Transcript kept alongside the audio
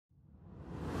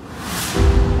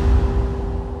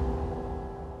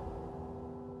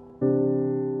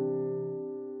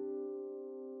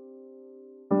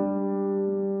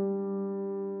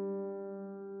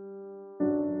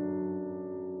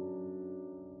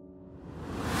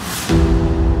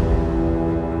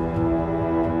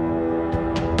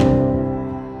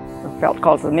felt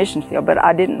called to the mission field, but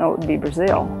I didn't know it would be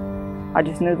Brazil. I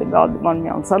just knew that God wanted me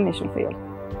on some mission field.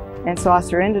 And so I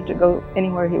surrendered to go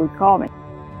anywhere He would call me.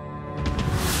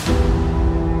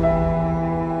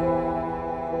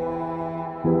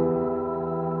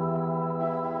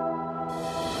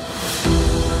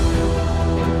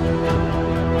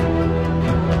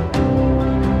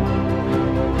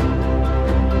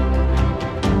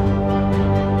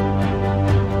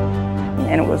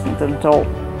 And it wasn't until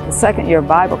the second year of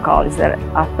Bible college that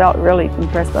I felt really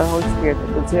impressed by the Holy Spirit that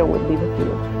Brazil would be the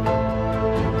field.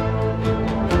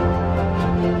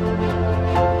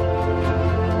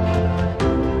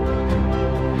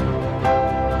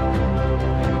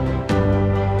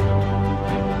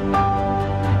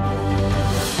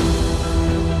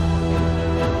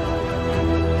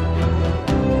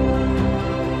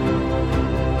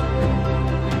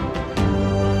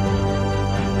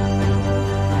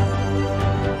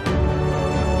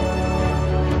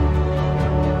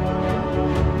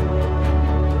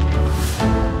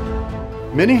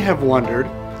 Many have wondered,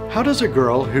 how does a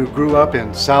girl who grew up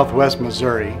in southwest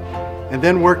Missouri and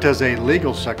then worked as a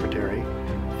legal secretary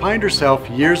find herself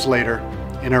years later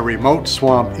in a remote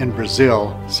swamp in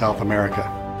Brazil, South America?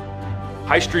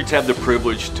 High Streets have the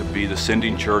privilege to be the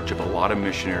sending church of a lot of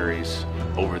missionaries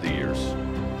over the years.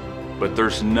 But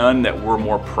there's none that we're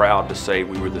more proud to say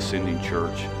we were the sending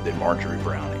church than Marjorie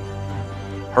Browning.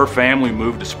 Her family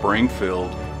moved to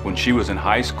Springfield when she was in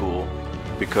high school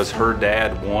because her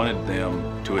dad wanted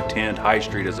them to attend High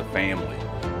Street as a family.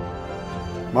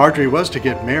 Marjorie was to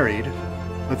get married,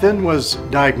 but then was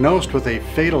diagnosed with a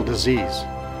fatal disease.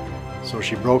 So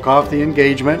she broke off the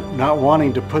engagement, not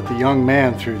wanting to put the young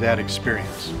man through that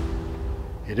experience.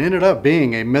 It ended up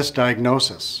being a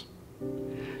misdiagnosis.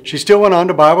 She still went on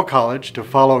to Bible college to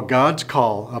follow God's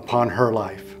call upon her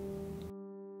life.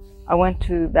 I went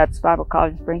to that Bible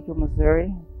college in Springfield,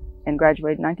 Missouri, and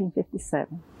graduated in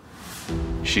 1957.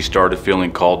 She started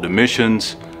feeling called to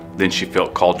missions, then she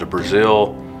felt called to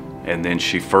Brazil, and then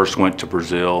she first went to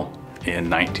Brazil in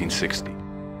 1960.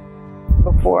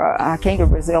 Before I came to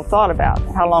Brazil, thought about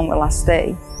how long will I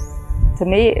stay. To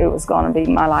me, it was going to be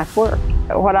my life work.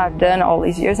 What I've done all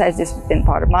these years has just been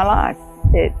part of my life.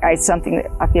 It's something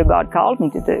that I feel God called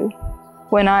me to do.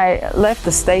 When I left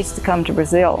the States to come to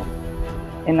Brazil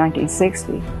in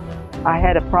 1960, I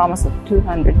had a promise of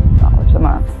 $200 a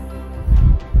month.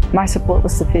 My support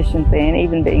was sufficient then,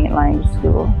 even being in language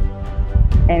school,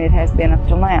 and it has been up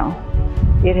till now.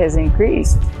 It has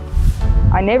increased.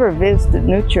 I never visited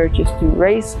new churches to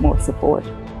raise more support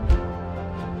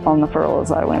on the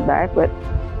furloughs I went back, but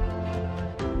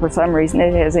for some reason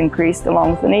it has increased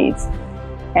along with the needs.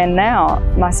 And now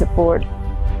my support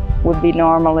would be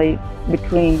normally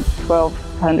between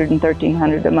 $1,200 and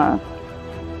 $1,300 a month.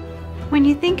 When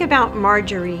you think about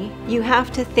Marjorie, you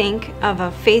have to think of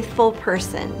a faithful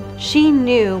person. She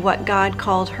knew what God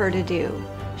called her to do.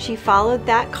 She followed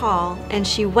that call and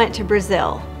she went to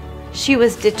Brazil. She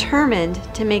was determined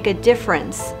to make a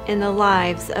difference in the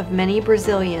lives of many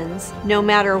Brazilians, no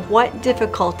matter what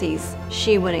difficulties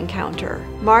she would encounter.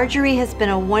 Marjorie has been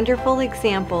a wonderful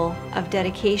example of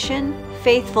dedication,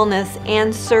 faithfulness,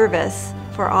 and service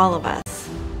for all of us.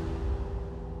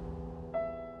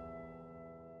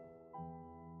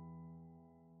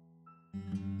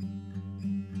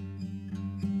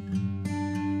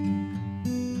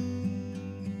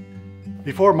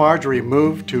 Before Marjorie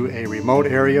moved to a remote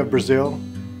area of Brazil,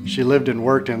 she lived and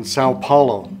worked in Sao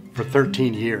Paulo for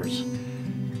 13 years.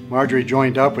 Marjorie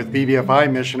joined up with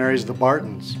BBFI missionaries, the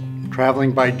Bartons,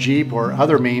 traveling by jeep or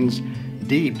other means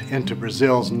deep into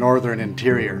Brazil's northern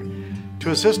interior to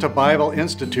assist a Bible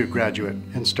Institute graduate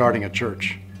in starting a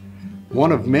church,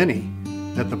 one of many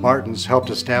that the Bartons helped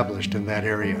establish in that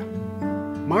area.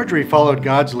 Marjorie followed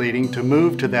God's leading to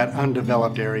move to that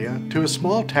undeveloped area to a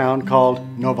small town called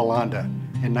Novalanda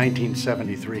in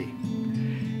 1973.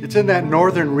 It's in that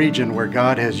northern region where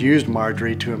God has used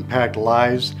Marjorie to impact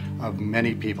lives of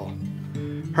many people.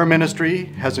 Her ministry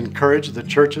has encouraged the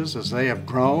churches as they have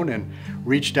grown and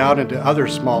reached out into other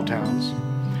small towns.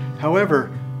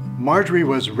 However, Marjorie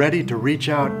was ready to reach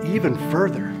out even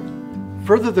further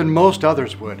than most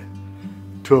others would,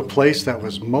 to a place that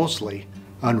was mostly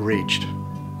unreached.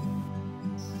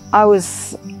 I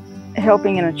was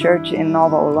helping in a church in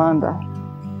Nova Holanda,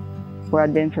 where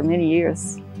I'd been for many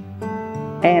years.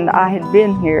 And I had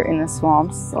been here in the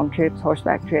swamps on trips,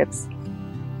 horseback trips,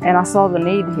 and I saw the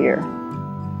need here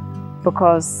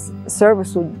because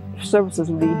services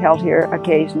would be held here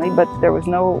occasionally, but there was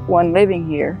no one living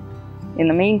here in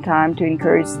the meantime to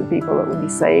encourage the people that would be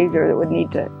saved or that would need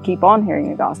to keep on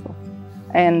hearing the gospel.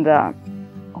 And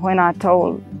when I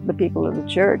told the people of the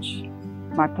church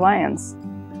my plans.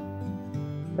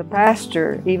 The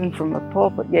pastor, even from the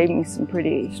pulpit, gave me some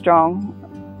pretty strong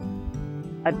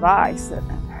advice that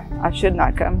I should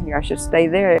not come here, I should stay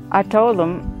there. I told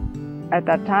them at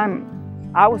that time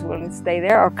I was willing to stay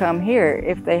there or come here.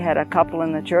 If they had a couple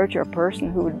in the church or a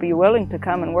person who would be willing to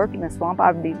come and work in the swamp,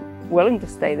 I'd be willing to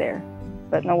stay there.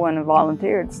 But no one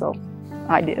volunteered, so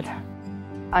I did.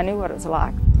 I knew what it was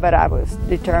like, but I was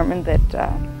determined that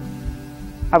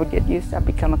I would get used to it, I'd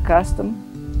become accustomed.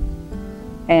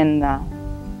 And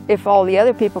if all the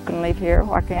other people can live here,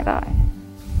 why can't I?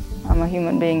 I'm a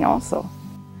human being also.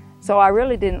 So I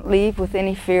really didn't leave with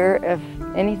any fear of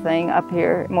anything up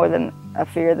here, more than a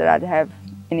fear that I'd have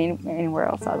anywhere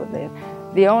else I would live.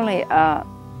 The only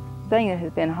thing that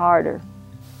has been harder,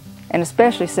 and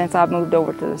especially since I've moved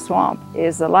over to the swamp,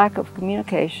 is the lack of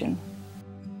communication.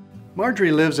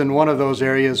 Marjorie lives in one of those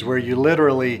areas where you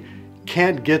literally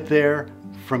can't get there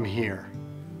from here.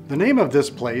 The name of this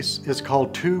place is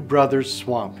called Two Brothers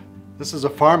Swamp. This is a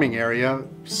farming area,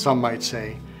 some might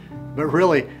say, but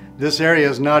really this area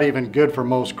is not even good for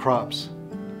most crops.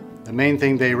 The main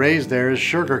thing they raise there is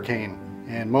sugarcane,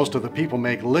 and most of the people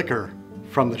make liquor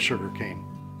from the sugarcane.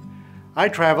 I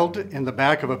traveled in the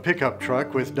back of a pickup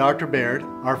truck with Dr. Baird,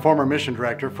 our former mission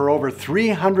director, for over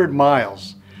 300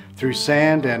 miles through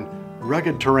sand and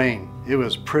rugged terrain. It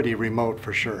was pretty remote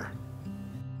for sure.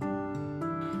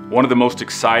 One of the most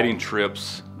exciting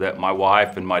trips that my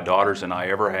wife and my daughters and I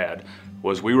ever had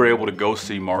was we were able to go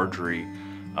see Marjorie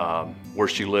where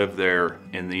she lived there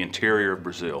in the interior of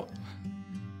Brazil.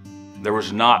 There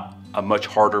was not a much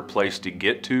harder place to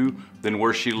get to than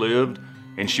where she lived,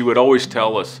 and she would always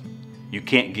tell us, you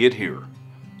can't get here.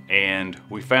 And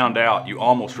we found out you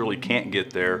almost really can't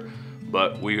get there,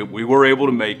 but we were able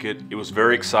to make it. It was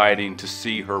very exciting to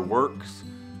see her works.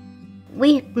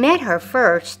 We met her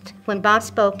first when Bob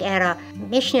spoke at a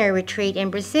missionary retreat in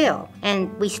Brazil,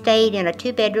 and we stayed in a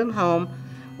 2-bedroom home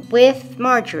with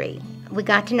Marjorie. We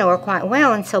got to know her quite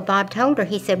well, and so Bob told her,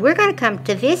 he said, we're going to come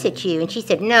to visit you. And she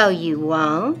said, no, you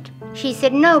won't. She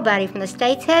said, nobody from the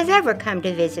States has ever come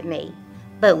to visit me.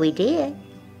 But we did.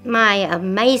 My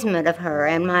amazement of her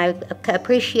and my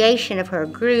appreciation of her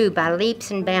grew by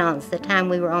leaps and bounds the time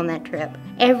we were on that trip.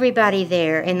 Everybody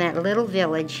there in that little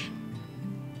village,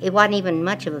 it wasn't even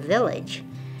much of a village,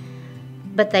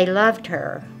 but they loved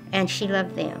her, and she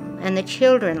loved them, and the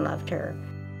children loved her.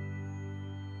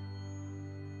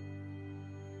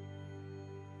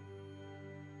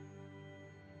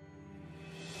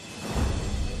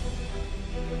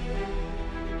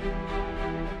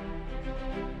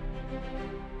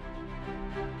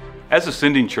 As a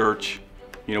sending church,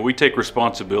 we take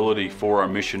responsibility for our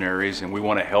missionaries, and we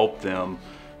want to help them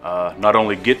not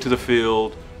only get to the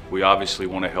field, we obviously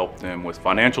want to help them with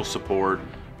financial support,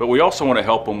 but we also want to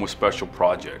help them with special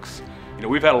projects.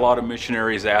 We've had a lot of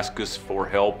missionaries ask us for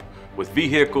help with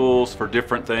vehicles, for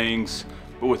different things,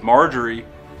 but with Marjorie,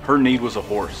 her need was a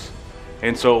horse.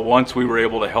 And so once we were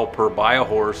able to help her buy a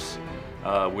horse,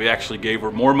 we actually gave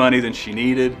her more money than she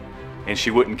needed, and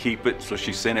she wouldn't keep it, so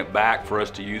she sent it back for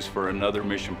us to use for another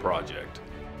mission project.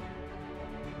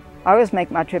 I always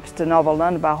make my trips to Nova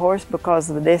Lunda by horse because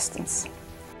of the distance.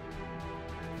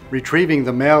 Retrieving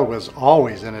the mail was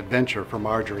always an adventure for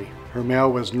Marjorie. Her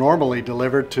mail was normally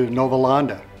delivered to Nova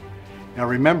Lunda. Now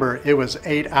remember, it was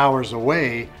 8 hours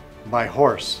away by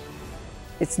horse.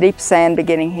 It's deep sand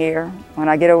beginning here. When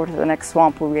I get over to the next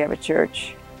swamp where we have a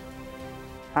church,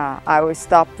 I always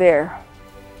stop there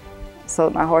so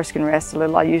that my horse can rest a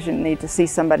little. I usually need to see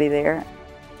somebody there.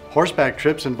 Horseback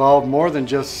trips involved more than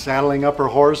just saddling up her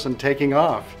horse and taking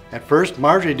off. At first,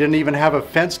 Marjorie didn't even have a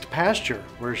fenced pasture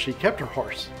where she kept her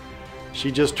horse. She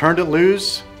just turned it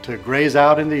loose to graze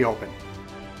out in the open.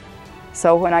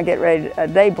 So when I get ready, a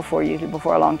day before, usually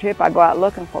before a long trip, I go out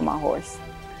looking for my horse.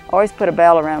 I always put a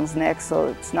bell around his neck so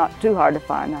it's not too hard to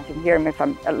find. I can hear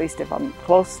him at least if I'm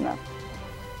close enough.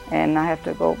 And I have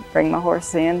to go bring my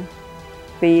horse in,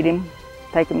 feed him,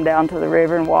 take him down to the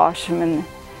river and wash him and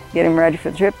get him ready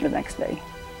for the trip the next day.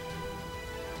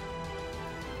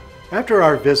 After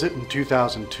our visit in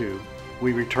 2002,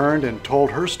 we returned and told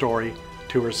her story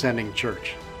to her sending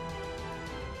church.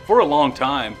 For a long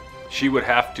time, she would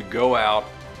have to go out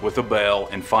with a bell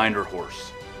and find her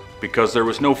horse because there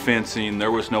was no fencing,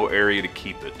 there was no area to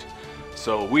keep it.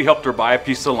 So we helped her buy a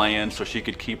piece of land so she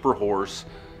could keep her horse,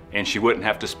 and she wouldn't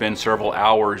have to spend several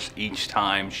hours each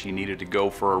time she needed to go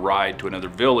for a ride to another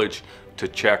village to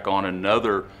check on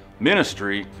another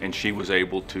ministry, and she was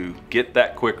able to get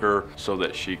that quicker so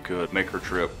that she could make her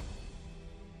trip.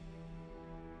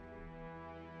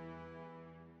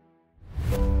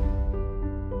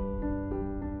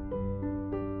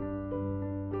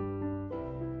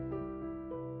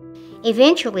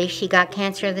 Eventually, she got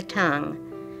cancer of the tongue.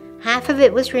 Half of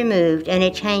it was removed, and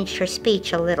it changed her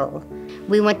speech a little.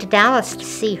 We went to Dallas to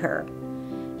see her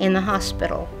in the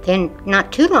hospital. Then,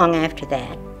 not too long after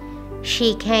that,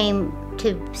 she came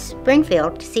to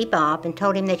Springfield to see Bob and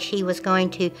told him that she was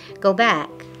going to go back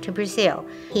to Brazil.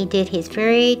 He did his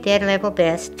very dead-level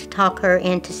best to talk her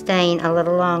into staying a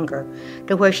little longer,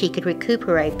 to where she could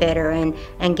recuperate better and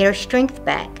get her strength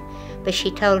back. But she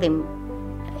told him,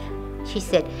 she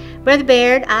said, "Brother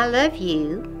Baird, I love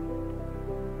you,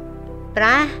 but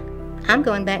I'm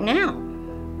going back now."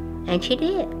 And she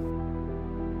did.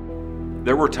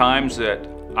 There were times that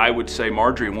I would say,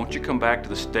 "Marjorie, won't you come back to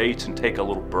the States and take a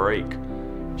little break?"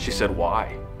 She said,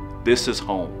 "Why? This is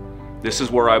home. This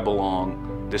is where I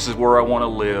belong. This is where I want to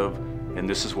live, and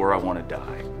this is where I want to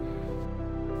die."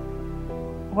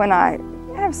 When I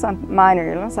have some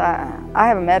minor illness, I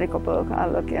have a medical book. I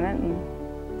look in it and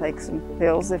take some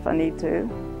pills if I need to.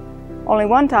 Only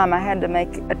one time I had to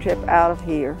make a trip out of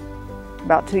here,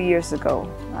 about 2 years ago.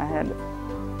 I had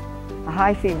a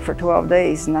high fever for 12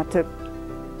 days, and I took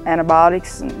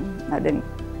antibiotics, and I didn't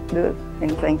do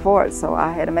anything for it, so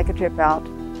I had to make a trip out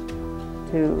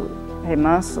to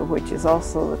Muscle, which is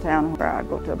also the town where I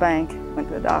go to a bank, went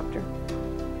to a doctor.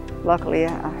 Luckily,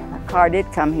 a car did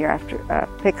come here after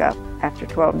pickup after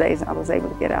 12 days, and I was able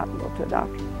to get out and go to a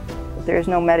doctor. But there is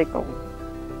no medical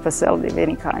facility of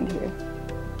any kind here.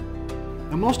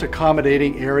 The most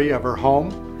accommodating area of her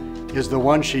home is the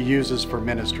one she uses for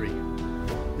ministry.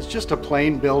 It's just a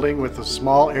plain building with a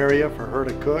small area for her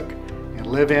to cook and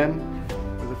live in,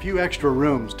 with a few extra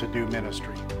rooms to do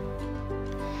ministry.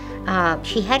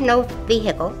 She had no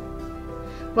vehicle.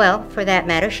 Well, for that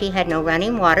matter, she had no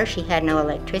running water, she had no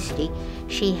electricity,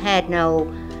 she had no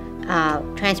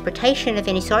transportation of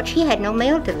any sort, she had no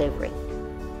mail delivery.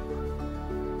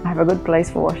 I have a good place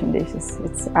for washing dishes.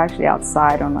 It's actually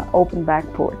outside on an open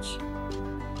back porch.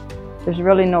 There's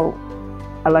really no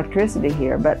electricity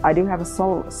here, but I do have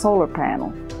a solar panel,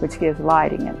 which gives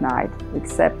lighting at night,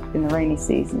 except in the rainy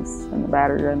seasons when the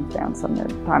battery runs down.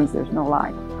 Sometimes there's no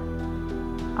light.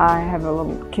 I have a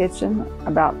little kitchen,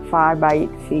 about 5 by 8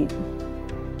 feet,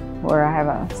 where I have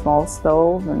a small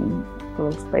stove and a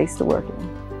little space to work in.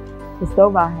 The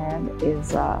stove I have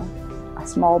is a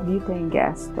small butane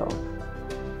gas stove.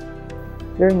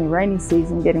 During the rainy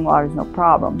season, getting water is no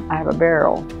problem. I have a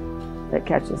barrel that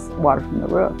catches water from the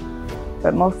roof.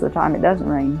 But most of the time it doesn't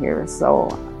rain here, so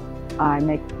I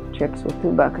make trips with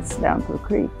 2 buckets down to the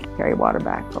creek, carry water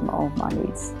back from all of my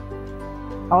needs.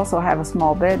 I also have a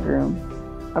small bedroom,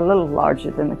 a little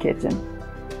larger than the kitchen,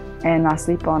 and I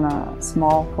sleep on a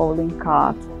small folding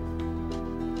cot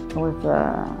with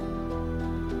a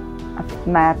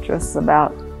mattress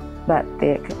about that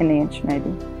thick, an inch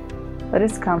maybe, but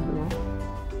it's comfortable.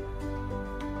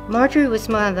 Marjorie was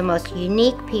one of the most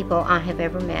unique people I have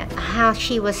ever met. How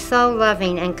she was so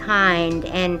loving and kind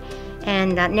and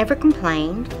never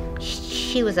complained.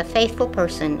 She was a faithful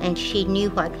person, and she knew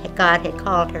what God had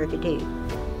called her to do.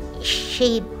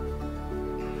 She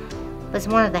was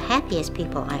one of the happiest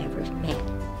people I ever met.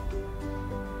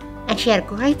 And she had a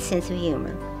great sense of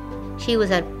humor. She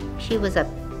was an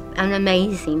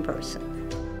amazing person.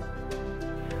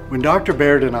 When Dr.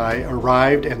 Baird and I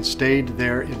arrived and stayed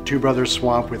there in Two Brothers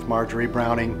Swamp with Marjorie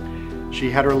Browning,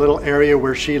 she had her little area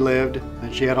where she lived,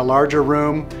 and she had a larger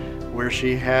room where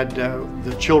she had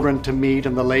the children to meet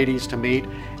and the ladies to meet,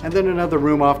 and then another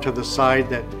room off to the side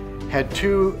that had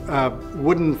 2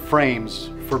 wooden frames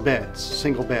for beds,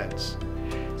 single beds.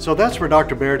 So that's where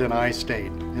Dr. Baird and I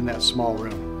stayed, in that small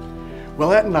room.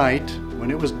 Well, at night,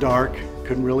 when it was dark,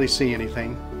 couldn't really see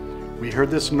anything, we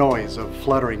heard this noise of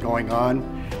fluttering going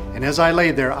on, and as I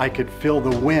lay there, I could feel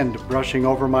the wind brushing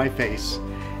over my face,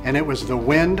 and it was the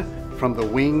wind from the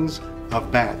wings of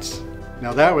bats.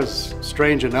 Now that was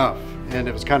strange enough, and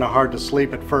it was kind of hard to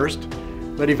sleep at first,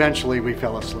 but eventually we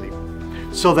fell asleep.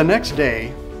 So the next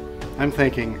day, I'm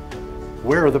thinking,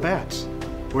 where are the bats?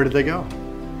 Where did they go?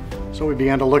 So we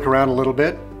began to look around a little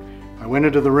bit. I went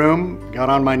into the room, got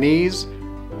on my knees,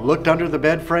 looked under the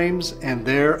bed frames, and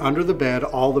there under the bed,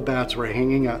 all the bats were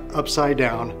hanging upside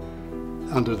down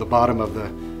under the bottom of the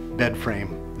bed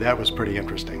frame. That was pretty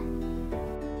interesting.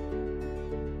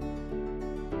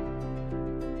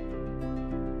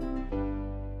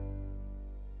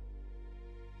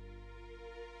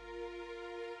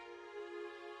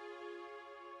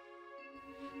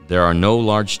 There are no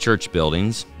large church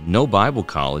buildings, no Bible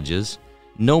colleges,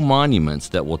 no monuments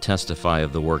that will testify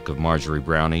of the work of Marjorie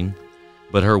Browning,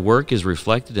 but her work is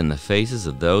reflected in the faces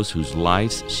of those whose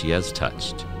lives she has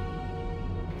touched.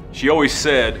 She always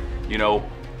said, you know,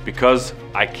 because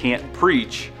I can't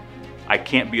preach, I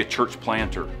can't be a church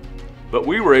planter. But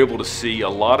we were able to see a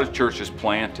lot of churches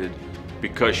planted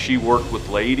because she worked with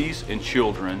ladies and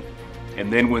children,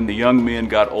 and then when the young men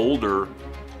got older,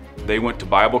 they went to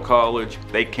Bible college,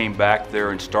 they came back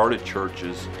there and started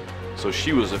churches. So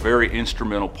she was a very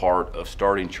instrumental part of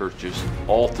starting churches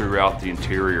all throughout the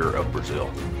interior of Brazil.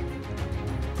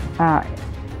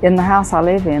 In the house I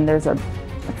live in, there's a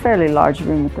fairly large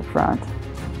room at the front.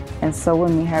 And so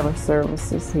when we have our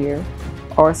services here,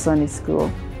 or Sunday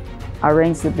school, I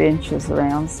arrange the benches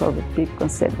around so that people can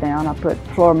sit down. I put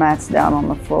floor mats down on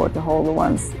the floor to hold the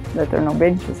ones that there are no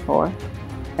benches for.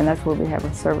 And that's where we have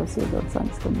our services on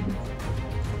Sunday school meetings.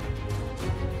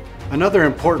 Another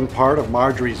important part of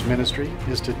Marjorie's ministry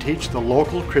is to teach the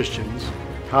local Christians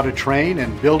how to train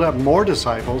and build up more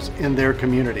disciples in their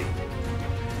community.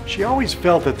 She always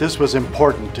felt that this was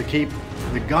important to keep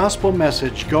the gospel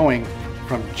message going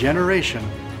from generation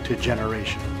to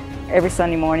generation. Every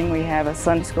Sunday morning we have a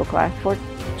Sunday school class for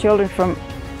children from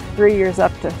 3 years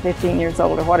up to 15 years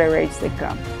old, or whatever age they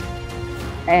come.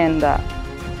 And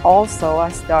also I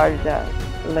started a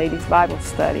ladies' Bible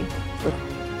study with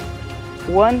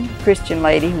one Christian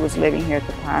lady who was living here at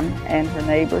the time, and her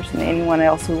neighbors and anyone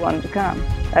else who wanted to come.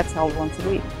 That's held once a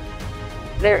week.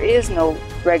 There is no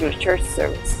regular church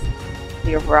service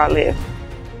here where I live.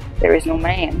 There is no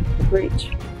man to preach.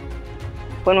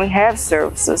 When we have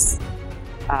services,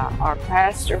 our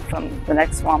pastor from the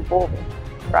next swamp over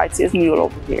rides his mule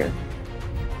over here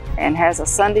and has a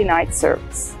Sunday night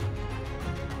service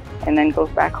and then goes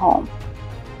back home.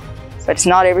 But it's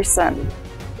not every Sunday.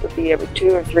 It would be every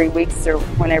 2 or 3 weeks or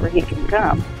whenever he can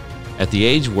come. At the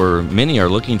age where many are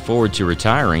looking forward to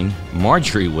retiring,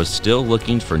 Marjorie was still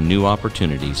looking for new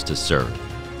opportunities to serve.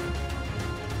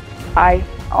 I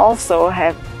also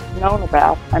have known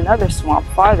about another swamp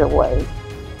farther away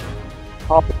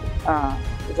called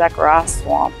Zacharias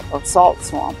Swamp, or Salt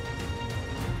Swamp.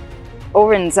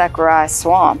 Over in Zacharias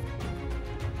Swamp,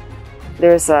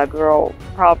 there's a girl,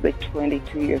 probably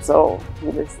 22 years old,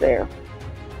 who lives there.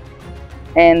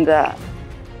 And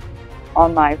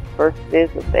on my first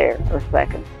visit there, or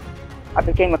second, I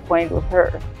became acquainted with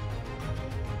her.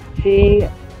 She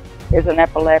is an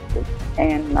epileptic,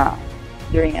 and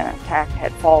during an attack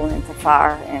had fallen into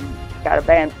fire and got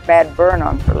a bad burn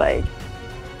on her leg.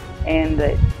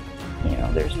 And you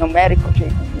know, there's no medical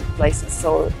treatment in these places,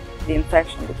 so the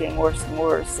infection became worse and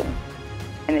worse.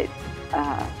 And it,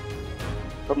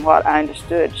 from what I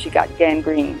understood, she got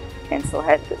gangrene, and so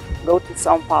had to go to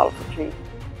São Paulo for treatment.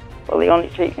 Well, the only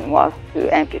treatment was to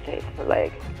amputate her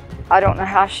leg. I don't know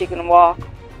how she can walk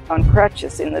on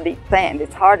crutches in the deep sand.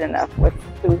 It's hard enough with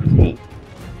 2 feet.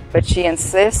 But she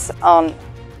insists on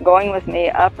going with me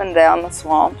up and down the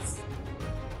swamps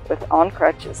on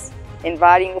crutches,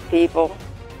 inviting the people,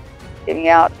 giving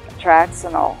out tracts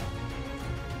and all,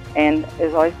 and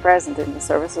is always present in the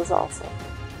services also.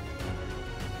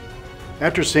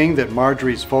 After seeing that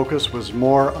Marjorie's focus was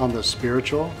more on the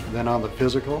spiritual than on the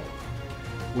physical,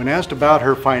 when asked about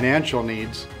her financial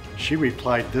needs, she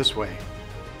replied this way.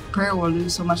 Prayer will do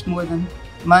so much more than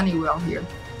money will here,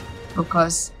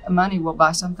 because money will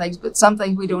buy some things, but some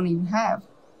things we don't even have.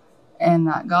 And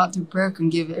God through prayer can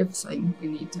give everything we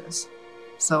need to us.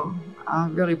 So I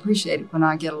really appreciate it when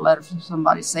I get a letter from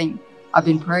somebody saying, I've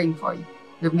been praying for you.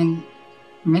 There have been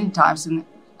many times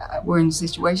we're in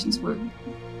situations where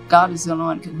God is the only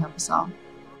one who can help us all.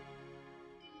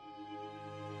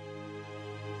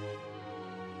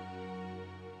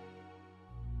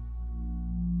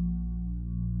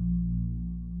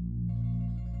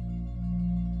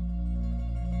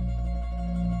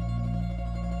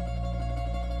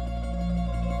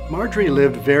 Marjorie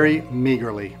lived very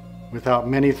meagerly, without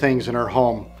many things in her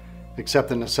home except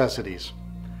the necessities.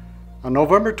 On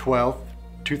November 12,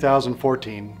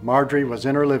 2014, Marjorie was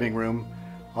in her living room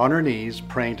on her knees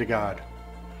praying to God.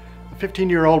 A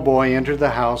 15-year-old boy entered the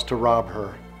house to rob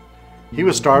her. He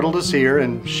was startled to see her,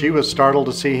 and she was startled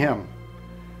to see him.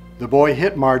 The boy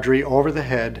hit Marjorie over the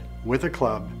head with a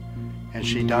club, and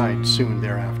she died soon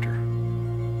thereafter.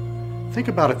 Think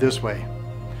about it this way.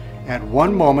 At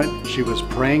one moment, she was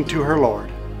praying to her Lord,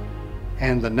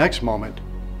 and the next moment,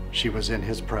 she was in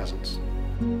His presence.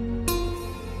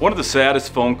 One of the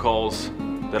saddest phone calls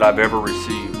that I've ever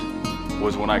received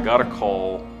was when I got a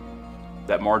call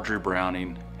that Marjorie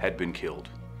Browning had been killed.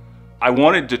 I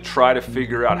wanted to try to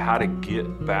figure out how to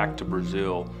get back to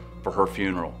Brazil for her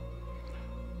funeral.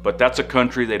 But that's a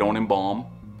country they don't embalm,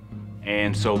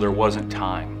 and so there wasn't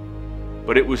time.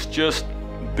 But it was just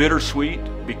bittersweet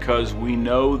because we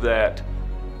know that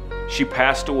she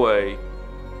passed away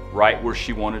right where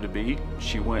she wanted to be.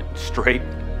 She went straight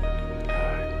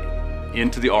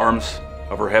into the arms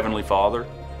of her Heavenly Father.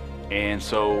 And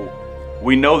so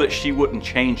We know that she wouldn't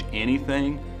change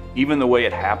anything, even the way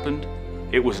it happened.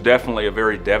 It was definitely a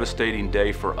very devastating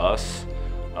day for us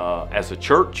as a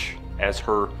church, as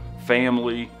her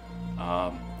family,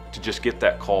 to just get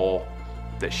that call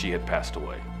that she had passed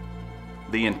away.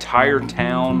 The entire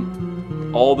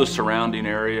town, all the surrounding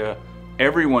area,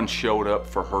 everyone showed up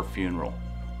for her funeral.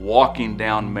 Walking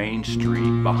down Main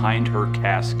Street behind her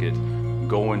casket,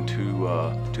 going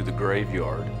to the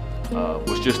graveyard,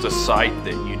 was just a sight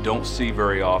that you don't see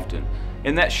very often.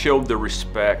 And that showed the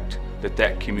respect that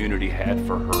that community had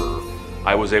for her.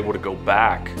 I was able to go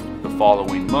back the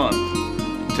following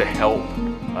month to help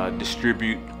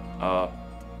distribute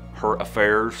her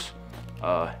affairs,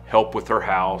 help with her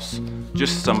house,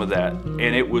 just some of that. And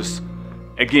it was,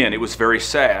 again, it was very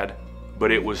sad,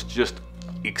 but it was just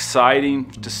exciting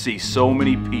to see so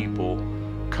many people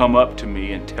come up to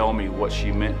me and tell me what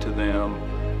she meant to them,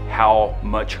 how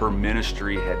much her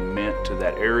ministry had meant to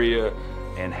that area,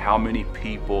 and how many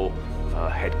people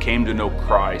had came to know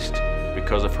Christ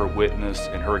because of her witness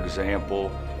and her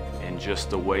example, and just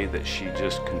the way that she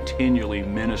just continually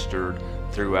ministered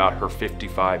throughout her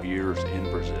 55 years in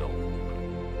Brazil.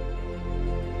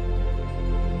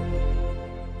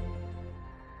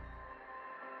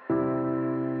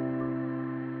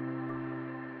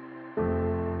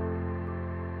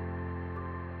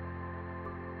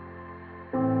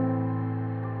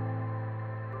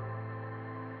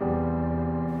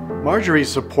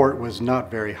 Marjorie's support was not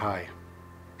very high.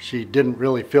 She didn't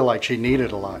really feel like she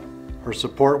needed a lot. Her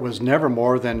support was never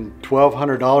more than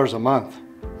 $1,200 a month.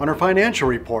 On her financial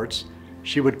reports,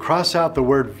 she would cross out the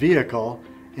word vehicle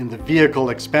in the vehicle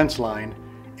expense line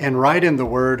and write in the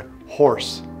word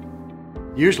horse.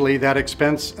 Usually that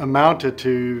expense amounted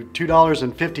to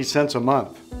 $2.50 a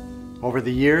month. Over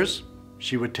the years,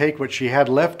 she would take what she had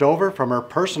left over from her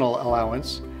personal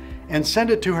allowance and send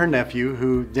it to her nephew,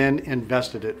 who then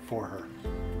invested it for her.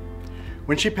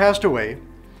 When she passed away,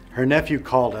 her nephew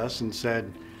called us and said,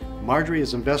 "Marjorie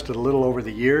has invested a little over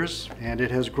the years and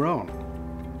it has grown."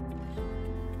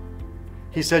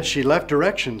 He said she left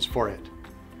directions for it.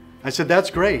 I said, "That's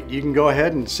great. You can go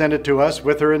ahead and send it to us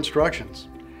with her instructions."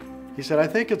 He said, "I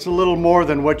think it's a little more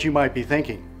than what you might be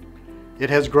thinking. It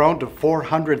has grown to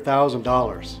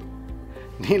 $400,000.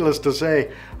 Needless to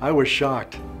say, I was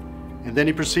shocked. And then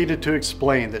he proceeded to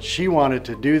explain that she wanted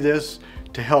to do this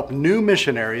to help new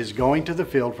missionaries going to the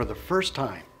field for the first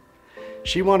time.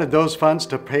 She wanted those funds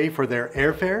to pay for their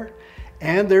airfare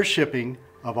and their shipping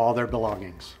of all their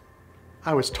belongings.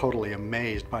 I was totally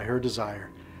amazed by her desire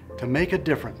to make a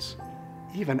difference,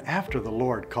 even after the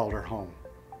Lord called her home.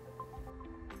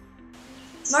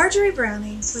 Marjorie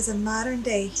Browning was a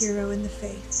modern-day hero in the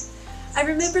faith. I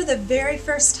remember the very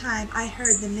first time I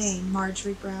heard the name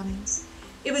Marjorie Browning.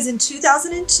 It was in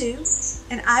 2002,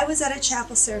 and I was at a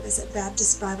chapel service at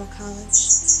Baptist Bible College.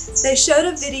 They showed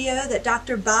a video that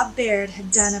Dr. Bob Baird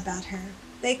had done about her.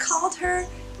 They called her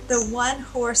the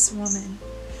one-horse woman.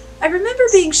 I remember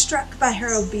being struck by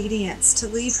her obedience to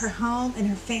leave her home and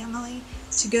her family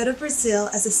to go to Brazil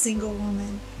as a single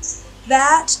woman.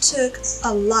 That took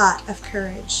a lot of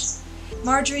courage.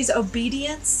 Marjorie's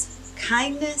obedience,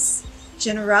 kindness,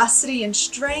 generosity, and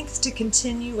strength to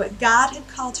continue what God had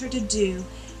called her to do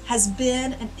has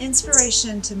been an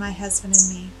inspiration to my husband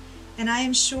and me, and I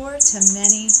am sure to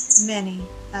many, many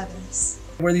others.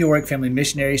 We're the Oric family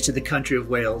missionaries to the country of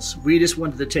Wales. We just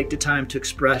wanted to take the time to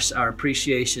express our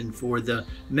appreciation for the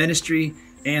ministry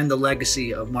and the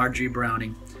legacy of Marjorie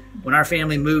Browning. When our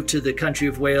family moved to the country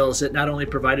of Wales, it not only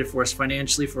provided for us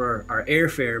financially for our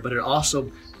airfare, but it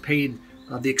also paid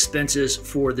the expenses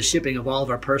for the shipping of all of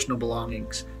our personal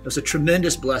belongings. It was a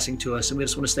tremendous blessing to us, and we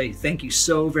just want to say thank you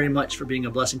so very much for being a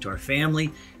blessing to our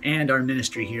family and our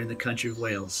ministry here in the country of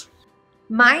Wales.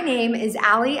 My name is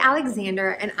Ali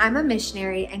Alexander, and I'm a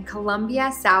missionary in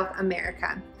Colombia, South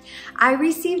America. I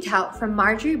received help from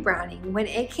Marjorie Browning when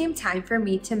it came time for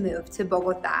me to move to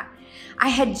Bogota. I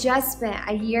had just spent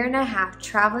a year and a half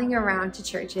traveling around to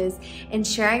churches and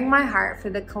sharing my heart for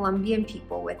the Colombian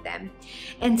people with them.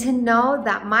 And to know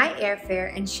that my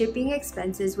airfare and shipping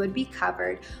expenses would be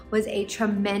covered was a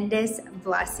tremendous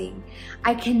blessing.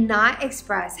 I cannot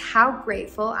express how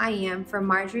grateful I am for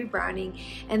Marjorie Browning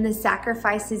and the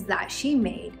sacrifices that she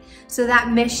made so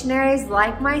that missionaries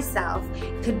like myself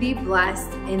could be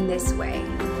blessed in this way.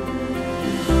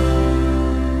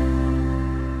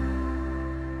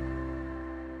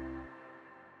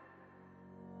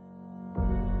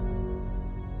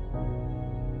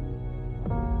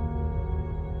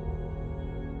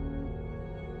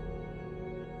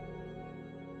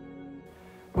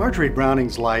 Marjorie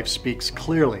Browning's life speaks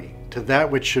clearly to that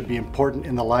which should be important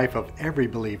in the life of every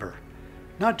believer.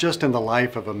 not just in the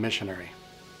life of a missionary.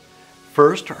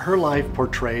 First, her life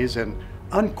portrays an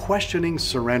unquestioning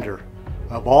surrender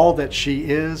of all that she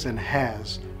is and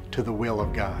has to the will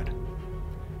of God.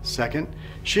 Second,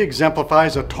 she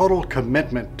exemplifies a total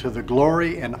commitment to the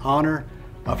glory and honor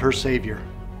of her Savior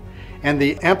and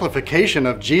the amplification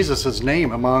of Jesus'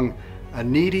 name among a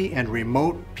needy and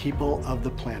remote people of the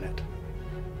planet.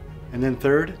 And then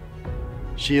third,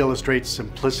 she illustrates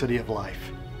simplicity of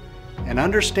life, an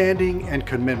understanding and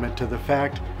commitment to the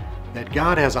fact that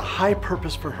God has a high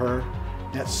purpose for her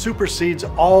that supersedes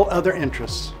all other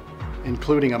interests,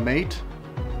 including a mate,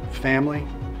 family,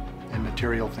 and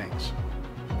material things.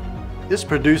 This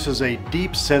produces a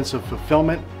deep sense of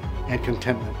fulfillment and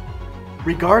contentment,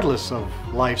 regardless of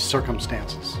life's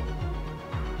circumstances.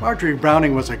 Marjorie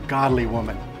Browning was a godly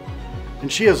woman,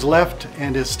 and she has left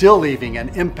and is still leaving an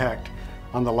impact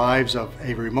on the lives of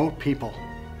a remote people,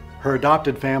 her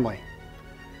adopted family,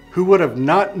 who would have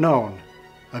not known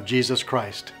of Jesus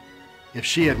Christ if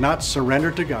she had not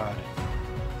surrendered to God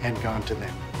and gone to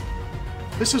them.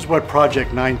 This is what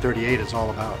Project 938 is all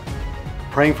about,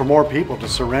 praying for more people to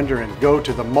surrender and go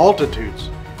to the multitudes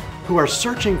who are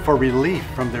searching for relief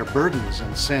from their burdens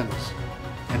and sins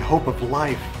and hope of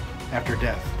life after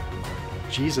death.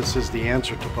 Jesus is the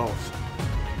answer to both.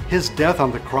 His death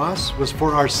on the cross was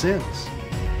for our sins,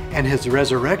 and His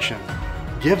resurrection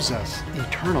gives us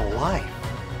eternal life.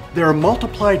 There are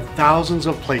multiplied thousands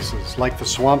of places like the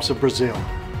swamps of Brazil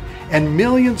and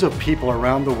millions of people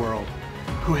around the world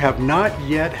who have not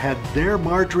yet had their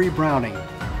Marjorie Browning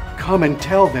come and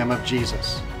tell them of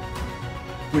Jesus.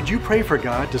 Would you pray for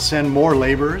God to send more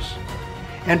laborers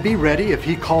and be ready if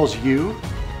He calls you?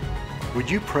 Would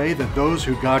you pray that those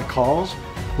who God calls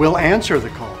will answer the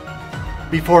call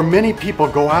before many people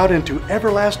go out into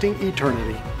everlasting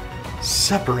eternity,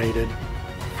 separated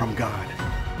from God?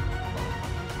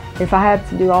 If I had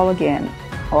to do all again,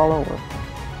 all over,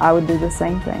 I would do the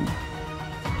same thing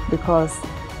because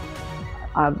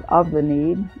of the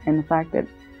need and the fact that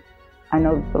I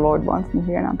know that the Lord wants me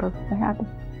here and I'm perfectly happy.